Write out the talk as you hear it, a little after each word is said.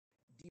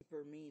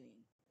deeper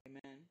meaning.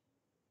 Amen.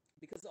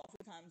 Because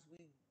oftentimes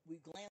we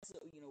glance,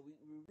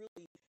 we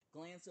really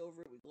glance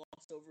over it, we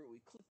gloss over it, we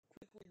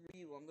quickly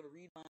read. Well, I'm going to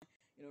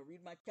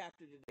read my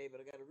chapter today, but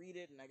I got to read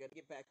it and I got to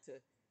get back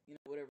to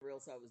whatever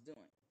else I was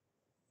doing.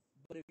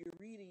 But if you're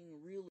reading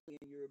really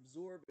and you're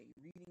absorbing,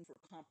 reading for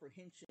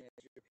comprehension,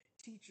 as your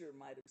teacher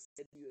might have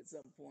said to you at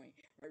some point,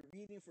 right?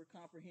 Reading for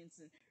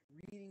comprehension,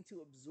 reading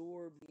to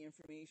absorb the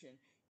information.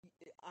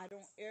 I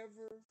don't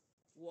ever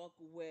walk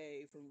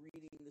away from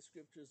reading the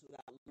scriptures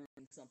without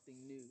learning something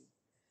new,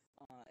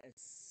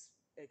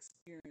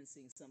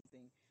 experiencing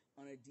something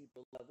on a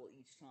deeper level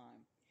each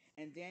time.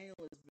 And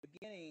Daniel is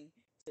beginning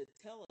to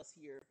tell us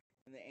here,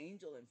 and the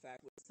angel, in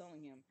fact, was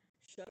telling him,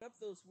 shut up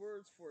those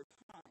words for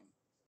a time.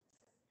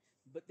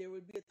 But there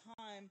would be a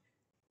time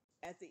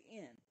at the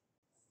end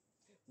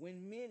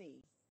when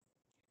many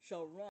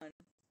shall run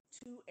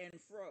to and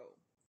fro,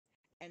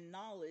 and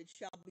knowledge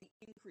shall be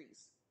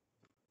increased.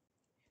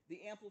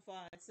 The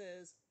Amplified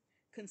says,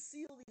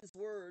 conceal these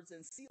words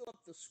and seal up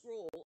the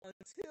scroll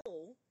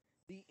until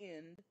the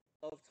end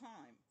of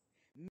time.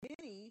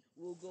 Many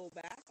will go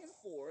back and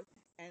forth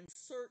and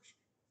search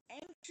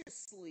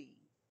anxiously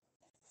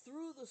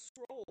through the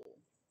scroll,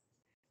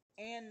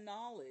 and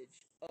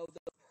knowledge of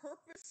the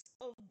purpose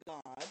of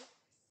God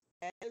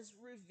as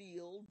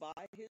revealed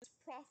by his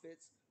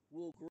prophets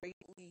will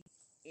greatly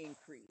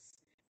increase.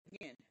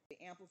 Again, the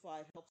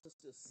Amplified helps us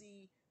to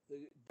see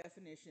the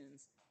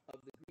definitions of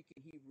the Greek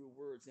and Hebrew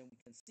words, and we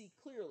can see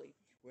clearly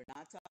we're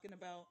not talking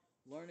about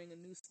learning a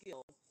new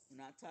skill.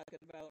 We're not talking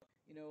about,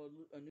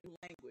 a new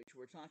language.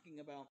 We're talking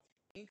about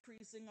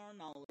increasing our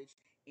knowledge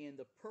in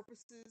the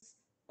purposes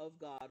of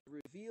God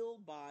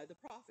revealed by the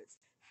prophets.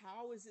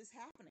 How is this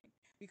happening?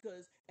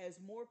 Because as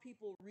more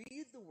people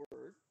read the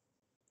word,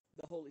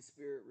 the Holy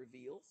Spirit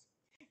reveals.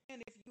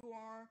 And if you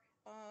are,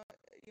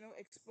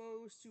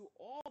 exposed to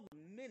all the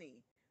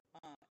many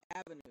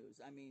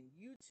avenues, I mean,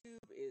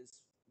 YouTube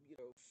is,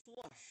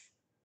 flush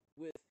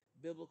with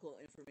biblical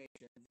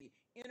information. The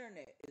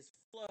internet is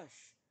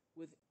flush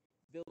with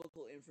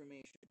biblical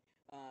information.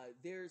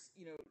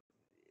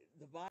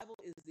 The Bible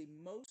is the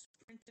most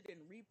printed and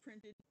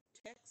reprinted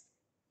text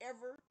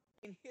ever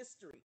in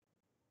history.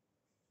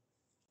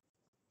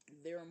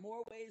 There are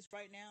more ways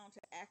right now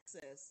to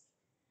access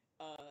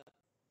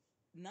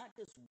not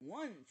just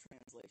one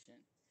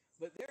translation,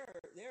 but there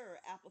are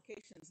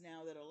applications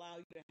now that allow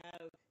you to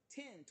have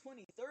 10,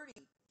 20,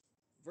 30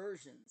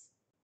 versions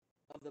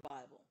of the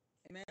Bible.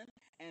 Amen.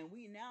 And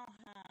we now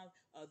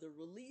have the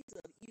release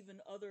of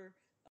even other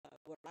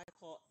what I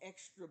call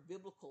extra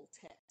biblical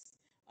texts.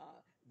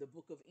 The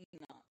Book of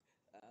Enoch,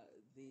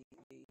 the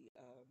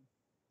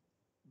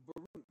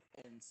Baruch,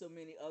 and so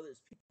many others.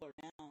 People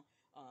are now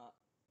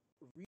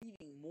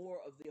reading more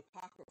of the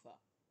Apocrypha.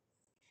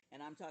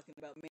 And I'm talking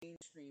about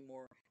mainstream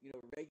or,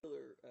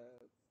 regular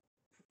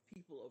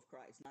people of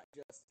Christ, not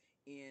just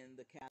in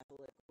the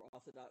Catholic or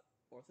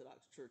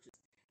Orthodox churches.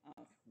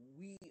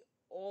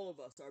 All of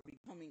us, are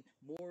becoming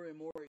more and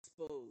more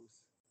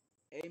exposed,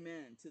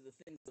 amen, to the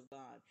things of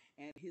God.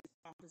 And his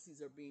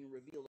prophecies are being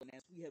revealed. And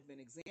as we have been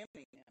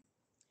examining them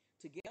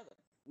together,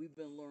 we've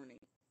been learning,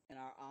 and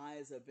our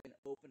eyes have been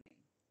opening.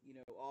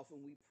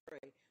 Often we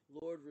pray,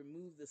 Lord,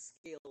 remove the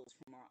scales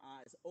from our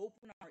eyes,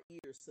 open our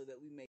ears so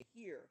that we may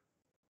hear.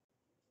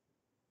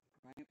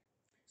 Right?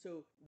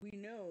 So we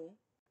know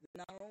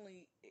that not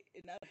only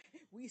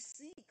we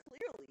see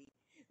clearly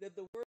that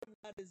the word of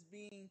God is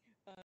being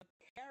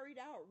carried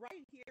out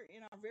right here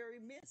in our very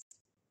midst.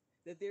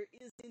 That there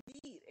is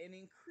indeed an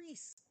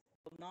increase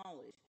of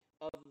knowledge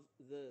of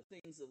the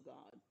things of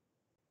God,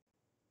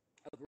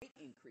 a great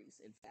increase,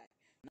 in fact,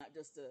 not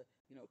just a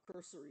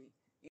cursory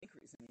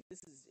increase. I mean,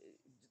 this is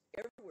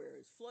everywhere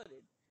is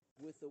flooded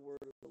with the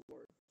word of the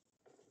Lord.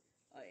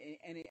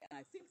 And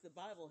I think the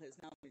Bible has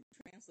now been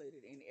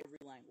translated in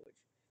every language.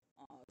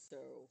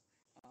 So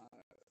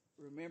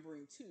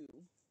remembering, too,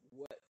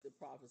 what the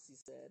prophecy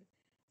said,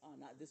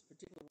 not this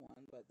particular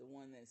one, but the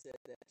one that said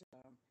that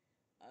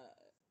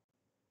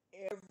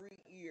every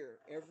ear,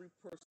 every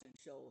person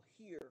shall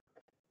hear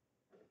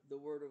the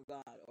word of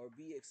God or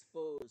be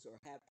exposed or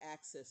have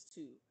access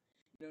to.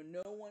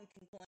 No one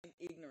can claim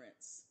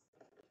ignorance.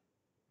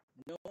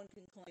 No one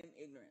can claim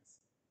ignorance.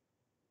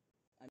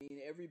 I mean,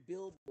 every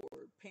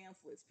billboard,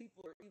 pamphlets,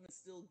 people are even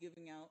still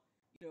giving out,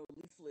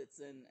 leaflets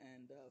and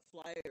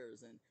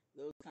flyers and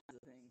those kinds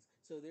of things.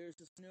 So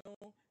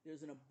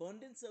there's an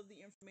abundance of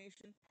the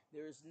information.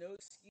 There is no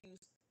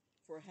excuse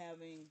for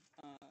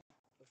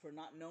for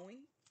not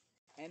knowing.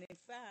 And in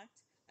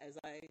fact, as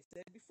I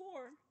said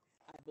before,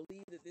 I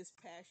believe that this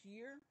past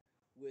year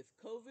with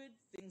COVID,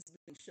 things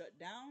have been shut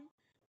down.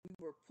 We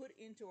were put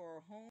into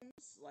our homes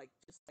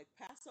just like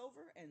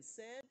Passover and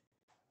said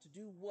to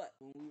do what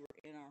when we were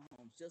in our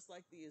homes, just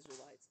like the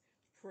Israelites?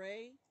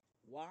 Pray,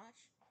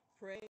 watch,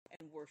 pray,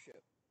 and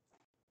worship.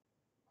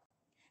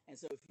 And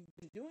so if you've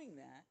been doing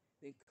that,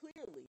 then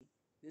clearly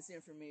this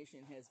information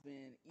has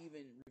been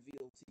even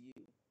revealed to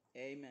you.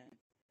 Amen.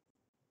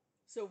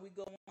 So we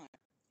go on.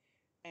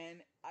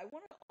 And I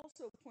want to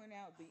also point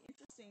out the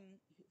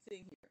interesting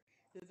thing here.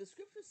 The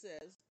scripture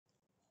says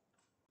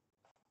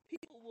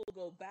people will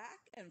go back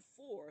and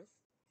forth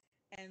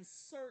and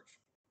search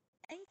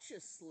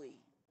anxiously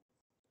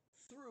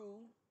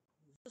through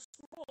the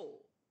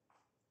scroll.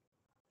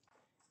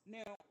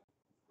 Now,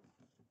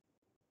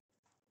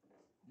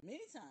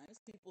 many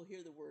times people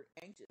hear the word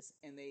anxious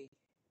and they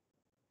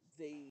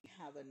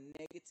have a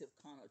negative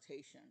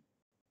connotation.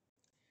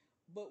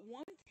 But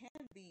one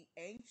can be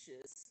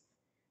anxious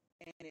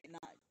and it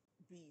not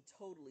be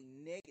totally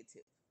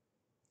negative.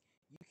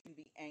 You can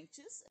be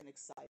anxious and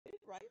excited,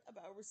 right,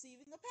 about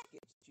receiving a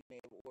package that you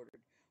may have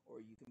ordered, or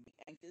you can be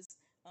anxious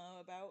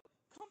about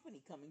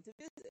company coming to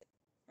visit,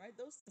 right?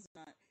 Those things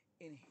are not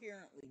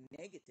inherently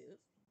negative,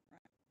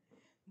 right?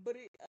 But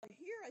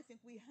here, I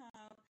think we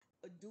have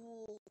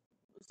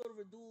sort of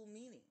a dual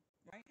meaning,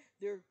 right?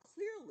 There are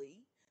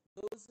clearly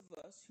those of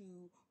us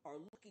who are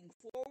looking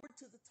forward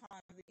to the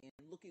time of the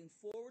end, looking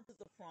forward to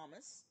the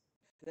promise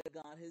that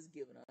God has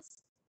given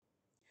us,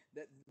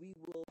 that we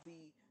will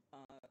be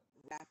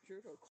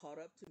raptured or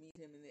caught up to meet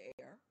him in the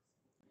air,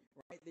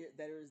 right?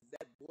 There is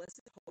that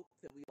blessed hope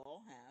that we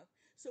all have.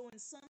 So in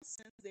some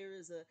sense, there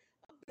is a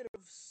bit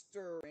of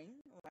stirring,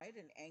 right,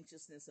 and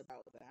anxiousness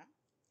about that.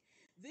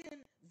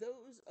 Then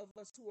those of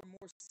us who are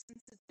more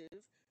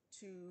sensitive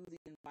to the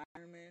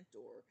environment,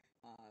 or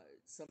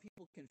some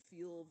people can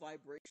feel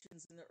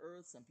vibrations in the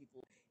earth. Some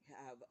people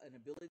have an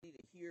ability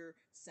to hear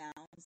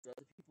sounds that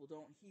other people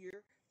don't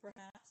hear,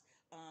 perhaps.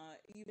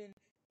 Even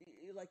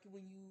like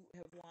when you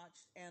have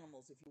watched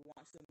animals, if you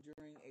watch them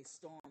during a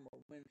storm or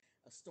when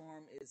a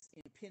storm is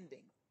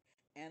impending,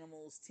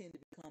 animals tend to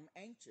become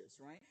anxious,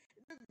 right?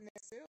 It doesn't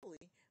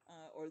necessarily,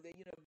 or they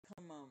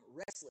become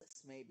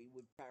restless. Maybe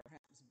would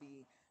perhaps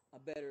be a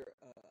better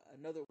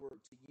another word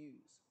to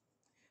use.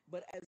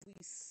 But as we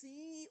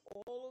see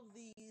all of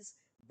these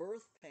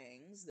birth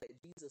pangs that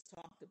Jesus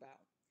talked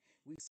about,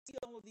 we see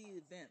all of these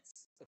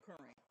events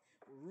occurring,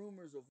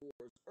 rumors of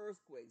wars,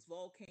 earthquakes,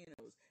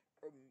 volcanoes.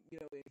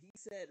 And he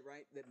said,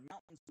 right, that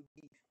mountains would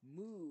be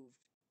moved,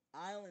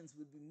 islands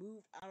would be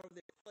moved out of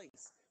their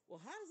place. Well,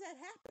 how does that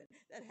happen?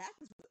 That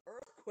happens with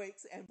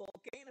earthquakes and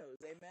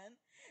volcanoes, amen?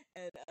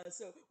 And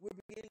so we're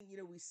beginning,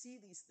 we see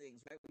these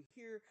things, right? We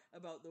hear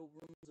about the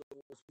rumors of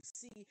wars. We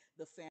see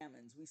the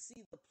famines. We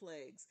see the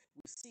plagues.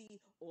 We see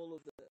all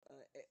of the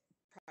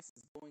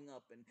prices going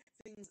up and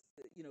things,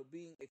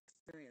 being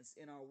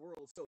experienced in our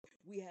world. So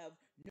we have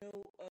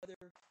no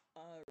other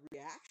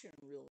reaction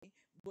really,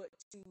 but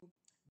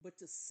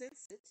to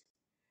sense it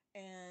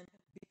and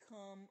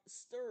become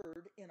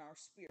stirred in our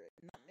spirit,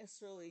 not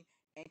necessarily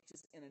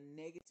anxious in a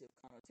negative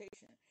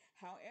connotation.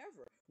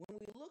 However, when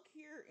we look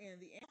here in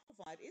the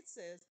Amplified, it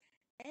says,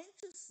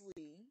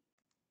 anxiously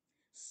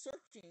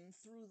searching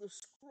through the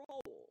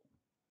scroll.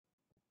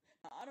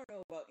 Now, I don't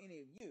know about any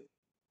of you,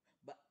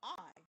 but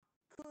I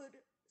could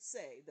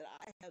say that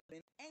I have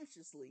been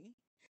anxiously.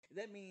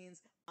 That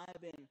means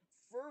I've been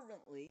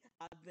fervently,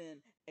 I've been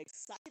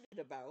excited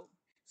about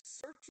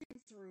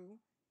searching through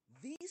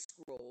the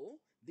scroll,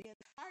 the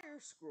entire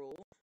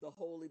scroll, the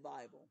Holy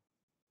Bible,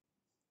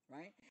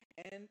 right?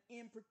 And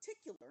in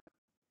particular,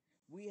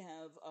 we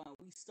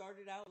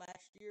started out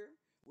last year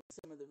with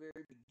some of the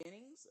very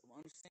beginnings of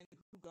understanding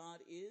who God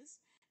is,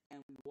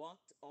 and we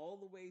walked all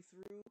the way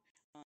through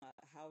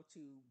how to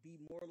be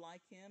more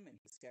like Him and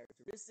His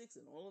characteristics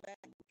and all of that.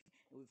 And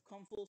we've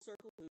come full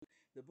circle to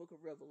the book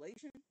of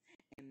Revelation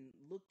and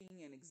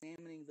looking and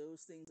examining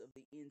those things of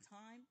the end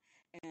time.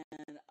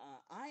 And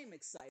I am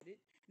excited,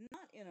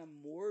 not in a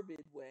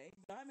morbid way,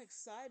 but I'm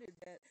excited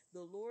that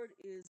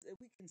that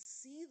we can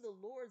see the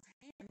Lord's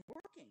hand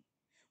working.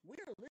 We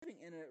are living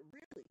in a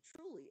really,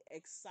 truly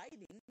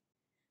exciting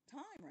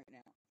time right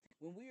now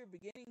when we are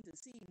beginning to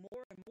see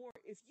more and more.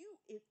 If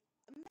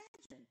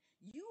imagine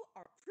you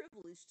are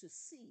privileged to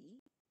see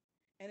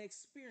and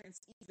experience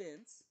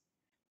events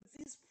that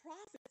these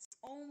prophets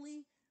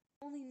only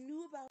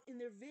knew about in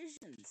their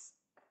visions.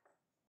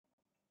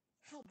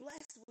 How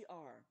blessed we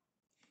are.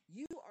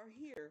 You are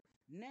here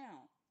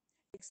now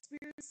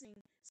experiencing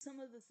some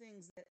of the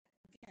things that,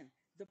 again,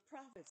 the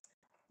prophets,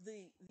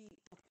 the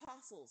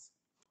apostles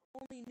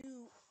only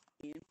knew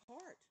in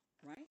part,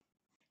 right?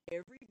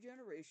 Every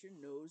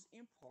generation knows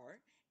in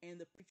part, and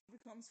the picture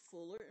becomes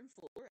fuller and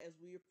fuller as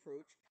we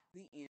approach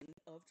the end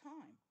of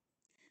time.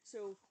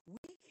 So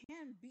we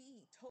can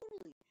be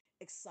totally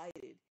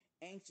excited,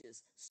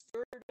 anxious,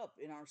 stirred up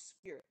in our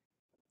spirit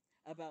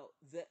about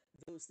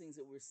those things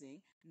that we're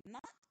seeing,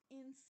 not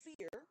in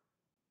fear,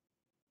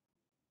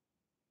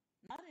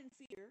 not in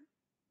fear,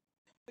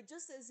 but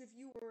just as if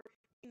you were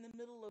in the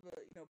middle of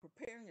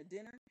preparing a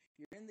dinner,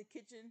 you're in the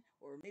kitchen,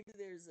 or maybe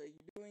you're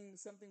doing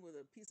something with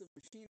a piece of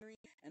machinery,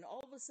 and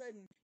all of a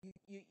sudden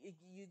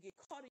you get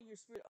caught in your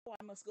spirit. Oh,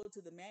 I must go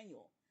to the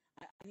manual.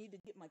 I need to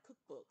get my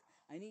cookbook.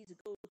 I need to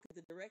go look at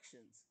the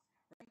directions.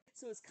 Right?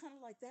 So it's kind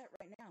of like that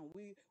right now.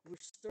 We're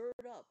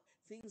stirred up.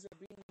 Things are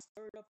being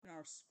stirred up in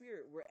our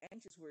spirit. We're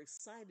anxious. We're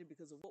excited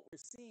because of what we're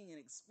seeing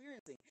and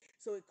experiencing.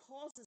 So it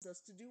causes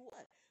us to do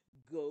what?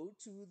 Go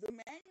to the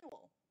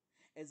manual.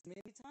 As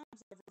many times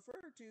I've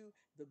referred to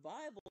the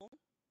Bible,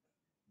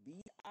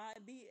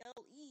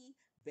 Bible,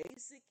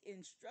 basic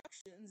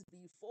instructions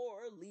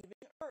before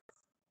leaving Earth.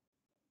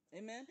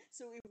 Amen.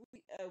 So if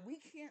we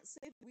can't say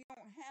that we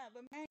don't have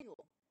a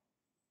manual.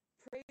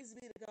 Praise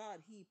be to God,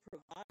 He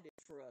provided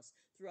for us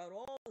throughout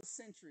all the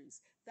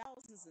centuries,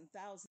 thousands and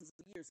thousands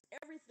of years.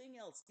 Everything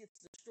else gets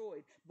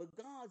destroyed, but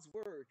God's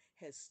word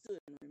has stood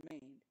and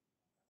remained.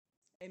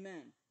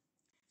 Amen.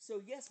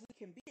 So yes, we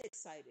can be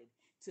excited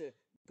to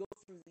go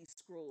through these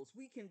scrolls.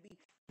 We can be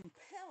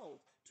compelled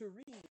to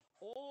read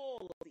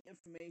all of the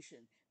information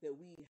that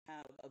we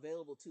have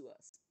available to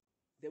us,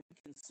 that we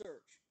can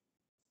search.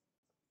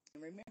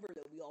 And remember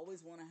that we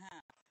always want to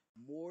have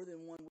more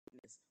than one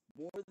witness,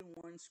 more than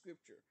one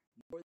scripture,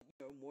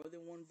 more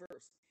than one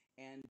verse.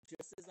 And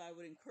just as I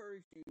would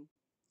encourage you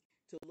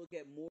to look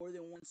at more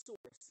than one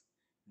source,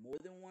 more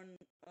than one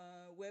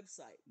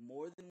website,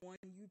 more than one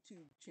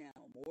YouTube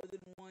channel, more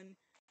than one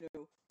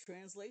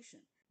translation,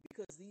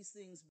 because these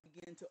things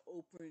begin to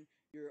open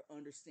your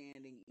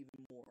understanding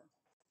even more.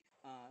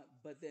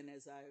 But then,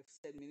 as I've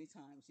said many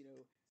times,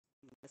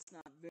 let's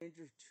not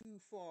venture too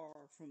far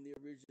from the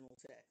original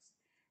text,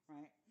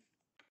 right?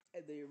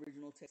 The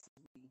original text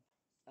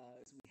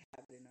as we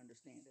have it and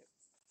understand it.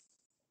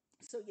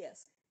 So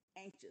yes,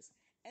 anxious.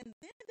 And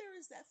then there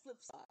is that flip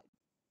side.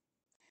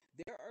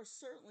 There are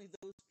certainly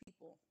those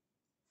people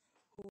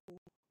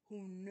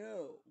who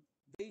know,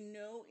 they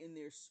know in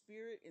their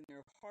spirit, in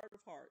their heart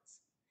of hearts,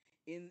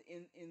 in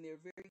their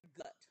very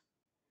gut,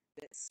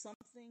 that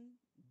something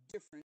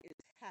different is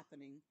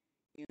happening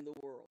in the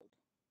world.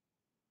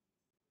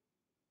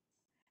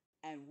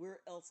 And where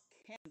else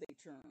can they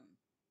turn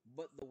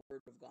but the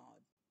Word of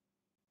God?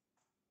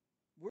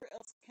 Where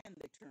else can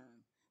they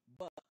turn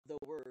but the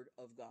Word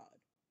of God?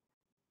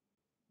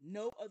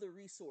 No other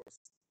resource,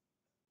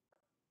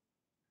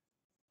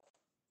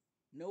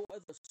 no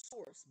other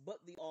source but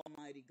the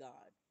Almighty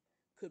God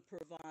could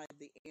provide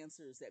the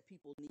answers that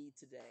people need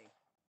today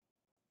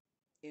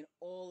in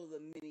all of the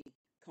many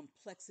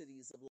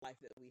complexities of life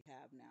that we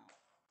have now.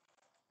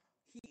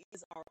 He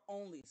is our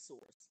only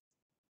source,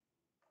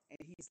 and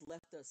He's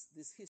left us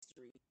this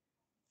history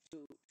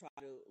to try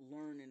to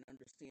learn and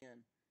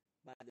understand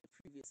by the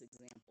previous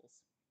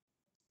examples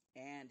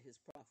and His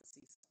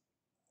prophecies.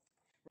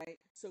 Right?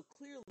 So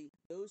clearly,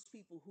 those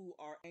people who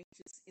are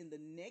anxious in the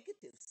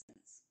negative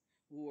sense,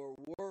 who are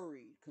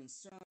worried,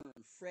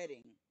 concerned,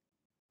 fretting,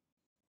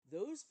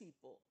 those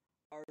people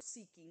are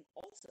seeking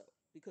also,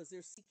 because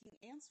they're seeking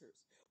answers,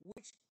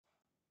 which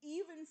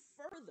even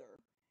further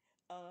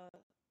uh,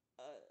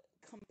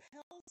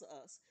 compels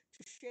us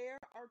to share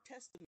our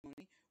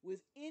testimony with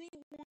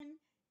anyone,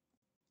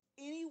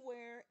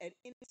 anywhere, at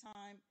any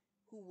time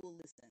who will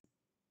listen.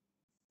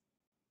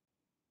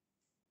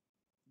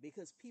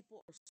 Because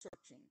people are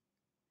searching.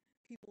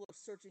 People are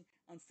searching.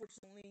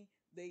 Unfortunately,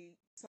 they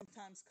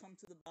sometimes come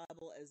to the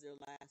Bible as their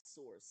last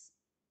source.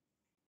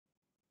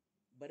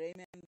 But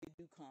amen, they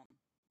do come.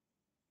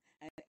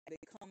 And they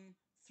come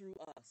through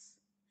us.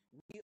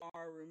 We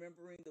are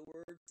remembering the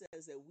word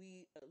says that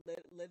we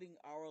letting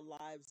our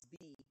lives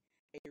be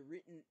a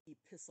written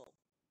epistle.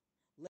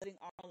 Letting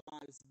our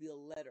lives be a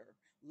letter.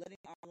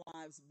 Letting our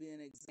lives be an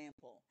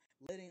example.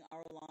 Letting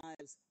our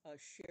lives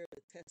share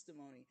the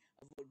testimony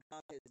of what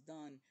God has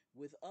done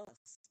with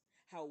us.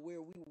 How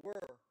where we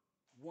were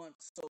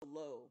once so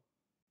low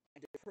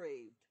and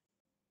depraved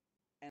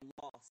and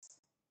lost,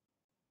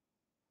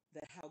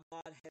 that how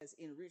God has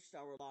enriched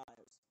our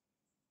lives.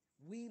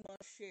 We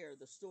must share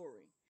the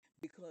story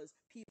because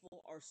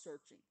people are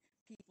searching.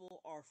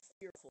 People are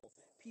fearful.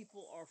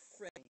 People are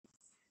fretting.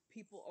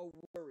 People are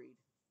worried.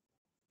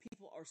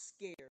 People are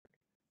scared.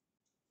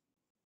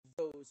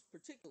 Those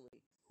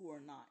particularly who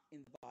are not in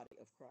the body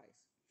of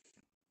Christ.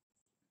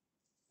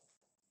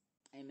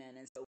 Amen.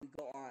 And so we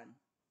go on.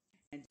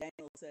 And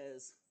Daniel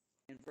says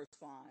in verse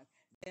 5,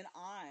 Then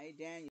I,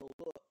 Daniel,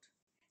 looked,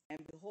 and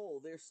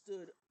behold, there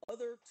stood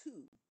other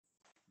two,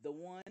 the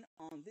one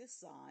on this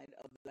side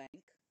of the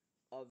bank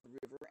of the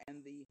river,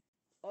 and the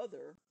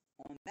other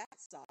on that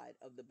side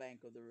of the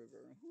bank of the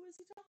river. And who is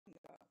he talking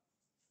about?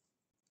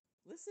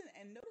 Listen,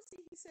 and notice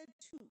he said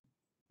two,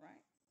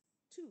 right?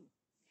 Two.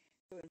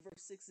 So in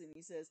verse 16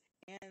 he says,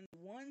 And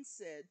one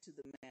said to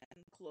the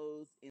man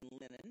clothed in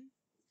linen,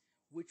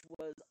 which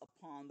was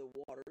upon the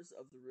waters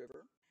of the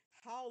river,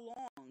 How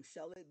long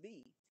shall it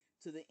be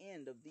to the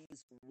end of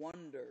these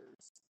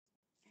wonders?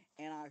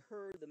 And I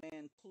heard the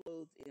man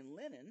clothed in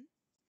linen,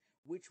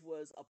 which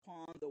was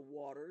upon the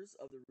waters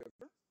of the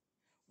river,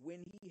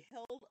 when he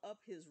held up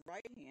his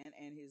right hand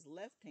and his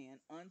left hand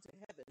unto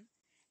heaven,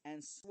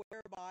 and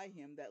swear by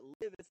him that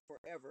liveth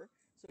forever.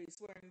 So he's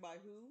swearing by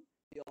who?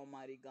 The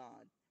Almighty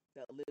God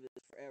that liveth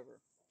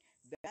forever.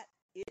 That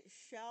it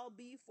shall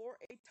be for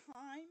a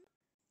time,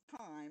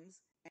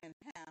 times, and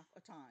half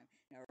a time.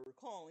 Now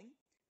recalling,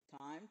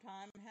 time,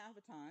 and half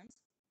a times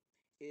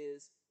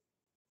is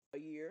a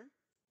year,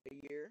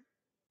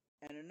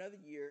 and another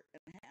year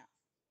and a half.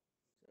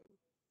 So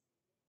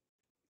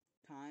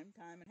time,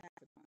 and half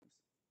a times.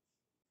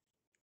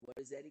 What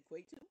does that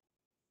equate to?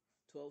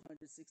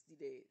 1,260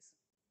 days,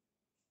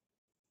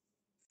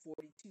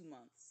 42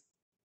 months,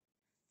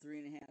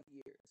 3.5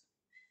 years.